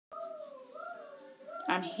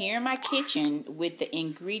I'm here in my kitchen with the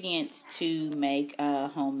ingredients to make a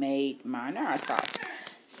homemade marinara sauce.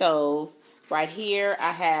 So right here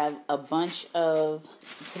I have a bunch of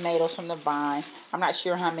tomatoes from the vine. I'm not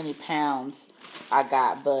sure how many pounds I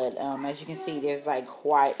got, but as you can see, there's like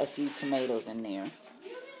quite a few tomatoes in there.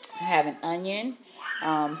 I have an onion,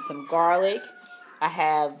 some garlic. I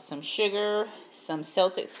have some sugar, some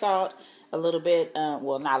Celtic salt, a little bit,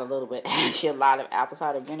 well, not a little bit, actually a lot of apple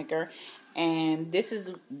cider vinegar. And this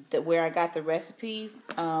is where I got the recipe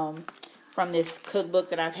from this cookbook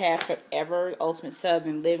that I've had forever, Ultimate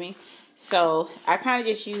Southern Living. So I kind of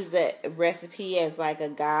just use that recipe as like a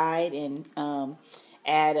guide and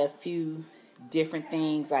add a few different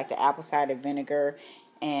things like the apple cider vinegar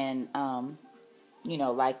and you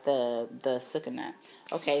know, like the succotash.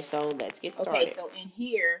 Okay, so let's get started. Okay, so in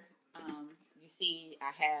here, you see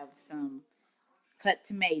I have some cut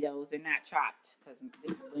tomatoes. They're not chopped because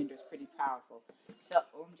this blender is pretty powerful. So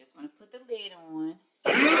I'm just going to put the lid on.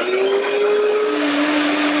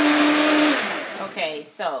 Okay,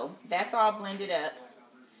 so that's all blended up.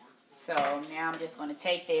 So now I'm just going to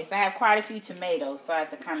take this. I have quite a few tomatoes, so I have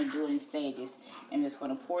to kind of do it in stages. I'm just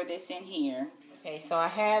going to pour this in here. Okay, so I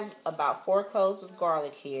have about 4 cloves of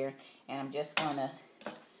garlic here, and I'm just going to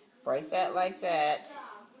break that like that.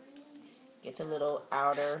 Get the little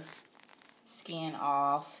outer skin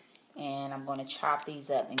off, and I'm going to chop these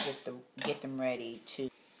up and get them ready to.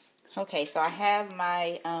 Okay, so I have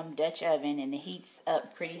my Dutch oven, and the heat's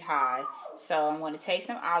up pretty high. So I'm going to take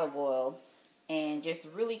some olive oil and just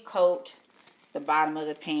really coat the bottom of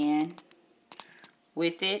the pan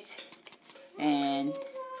with it, and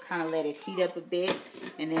kind of let it heat up a bit.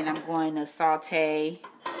 And then I'm going to saute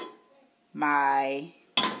my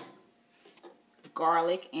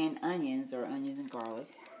garlic and onions, or onions and garlic,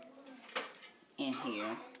 in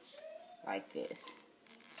here like this.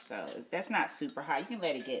 So that's not super hot. You can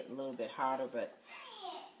let it get a little bit hotter, but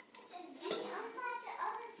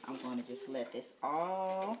I'm going to just let this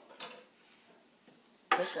all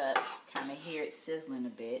cook up. Kind of hear it sizzling a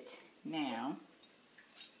bit now.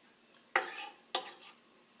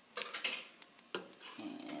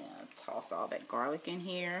 And toss all that garlic in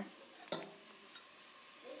here.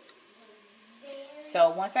 So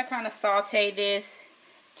once I kind of saute this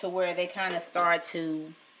to where they kind of start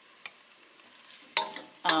to,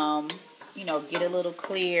 you know, get a little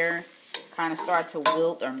clear, kind of start to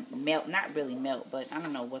wilt or melt, not really melt, but I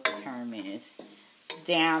don't know what the term is,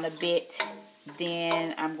 down a bit,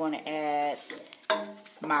 then I'm going to add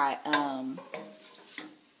my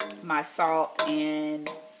my salt and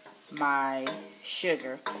my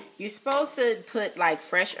sugar. You're supposed to put like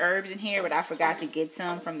fresh herbs in here, but I forgot to get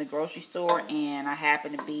some from the grocery store, and I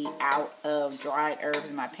happen to be out of dried herbs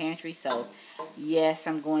in my pantry. So yes,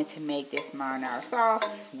 I'm going to make this marinara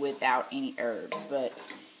sauce without any herbs, but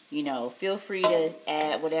you know, feel free to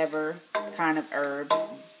add whatever kind of herbs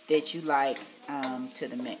that you like to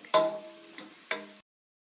the mix.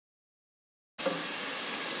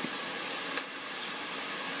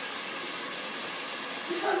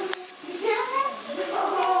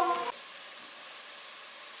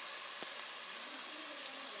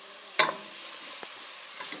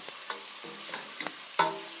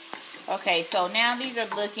 Okay, so now these are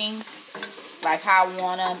looking like how I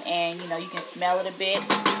want them, and you know, you can smell it a bit.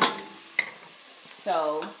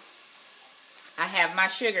 So I have my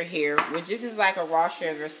sugar here, which this is like a raw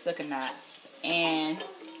sugar succotash, and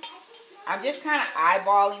I'm just kind of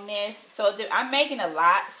eyeballing this. So I'm making a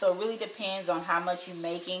lot, so it really depends on how much you're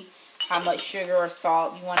making, how much sugar or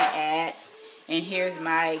salt you want to add. And here's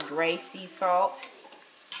my gray sea salt.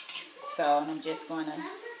 So I'm just going to,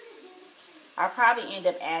 I'll probably end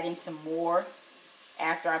up adding some more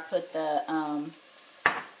after I put the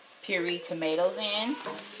pureed tomatoes in.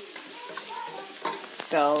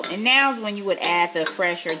 So, and now's when you would add the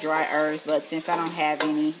fresh or dry herbs, but since I don't have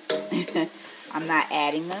any, I'm not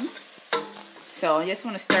adding them. So I just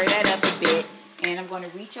want to stir that up a bit, and I'm going to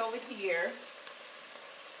reach over here,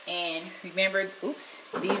 and remember, oops,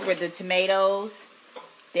 these were the tomatoes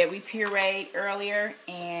that we pureed earlier,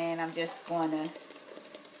 and I'm just going to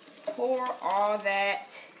pour all that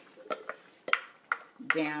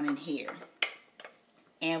down in here,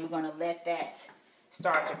 and we're going to let that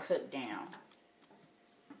start to cook down.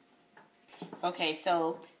 Okay,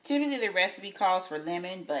 so typically the recipe calls for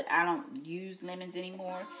lemon, but I don't use lemons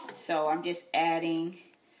anymore, so I'm just adding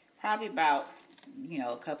probably about, you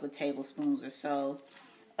know, a couple of tablespoons or so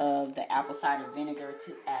of the apple cider vinegar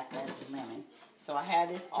to act as lemon. So I have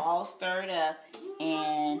this all stirred up,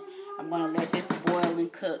 and I'm going to let this boil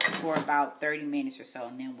and cook for about 30 minutes or so,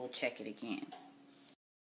 and then we'll check it again.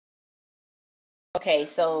 Okay,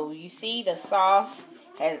 so you see the sauce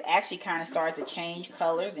has actually kind of started to change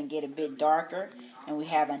colors and get a bit darker. And we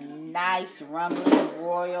have a nice rumbling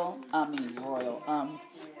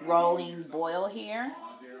rolling boil here.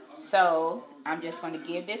 So I'm just going to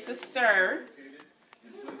give this a stir,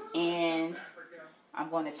 and I'm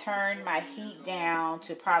going to turn my heat down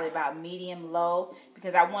to probably about medium low,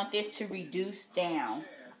 because I want this to reduce down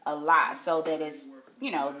a lot so that it's,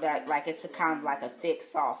 that like it's a kind of like a thick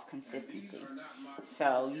sauce consistency.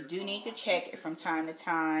 So you do need to check it from time to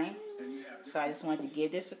time. So I just wanted to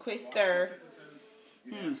give this a quick stir.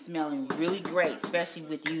 Smelling really great, especially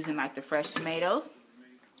with using like the fresh tomatoes.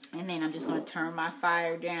 And then I'm just going to turn my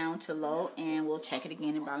fire down to low, and we'll check it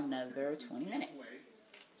again in about another 20 minutes.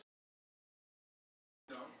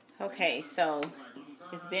 Okay, so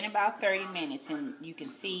it's been about 30 minutes, and you can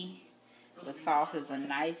see the sauce is a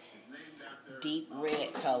nice deep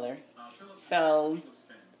red color. So,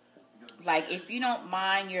 like, if you don't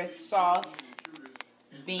mind your sauce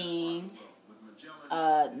being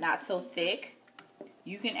not so thick,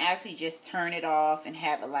 you can actually just turn it off and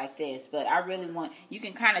have it like this. But I really want, you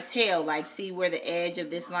can kind of tell, like, see where the edge of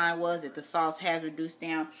this line was, that the sauce has reduced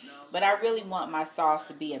down. But I really want my sauce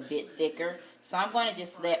to be a bit thicker. So I'm going to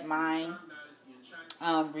just let mine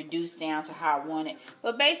reduce down to how I want it.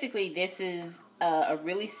 But basically, this is a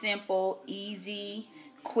really simple, easy,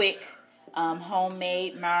 quick,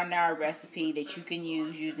 homemade marinara recipe that you can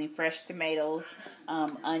use using fresh tomatoes,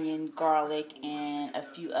 onion, garlic, and a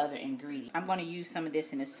few other ingredients. I'm going to use some of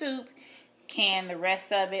this in a soup, can the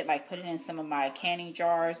rest of it, like put it in some of my canning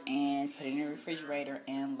jars and put it in the refrigerator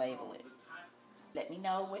and label it. Let me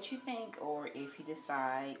know what you think, or if you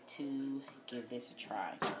decide to give this a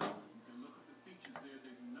try.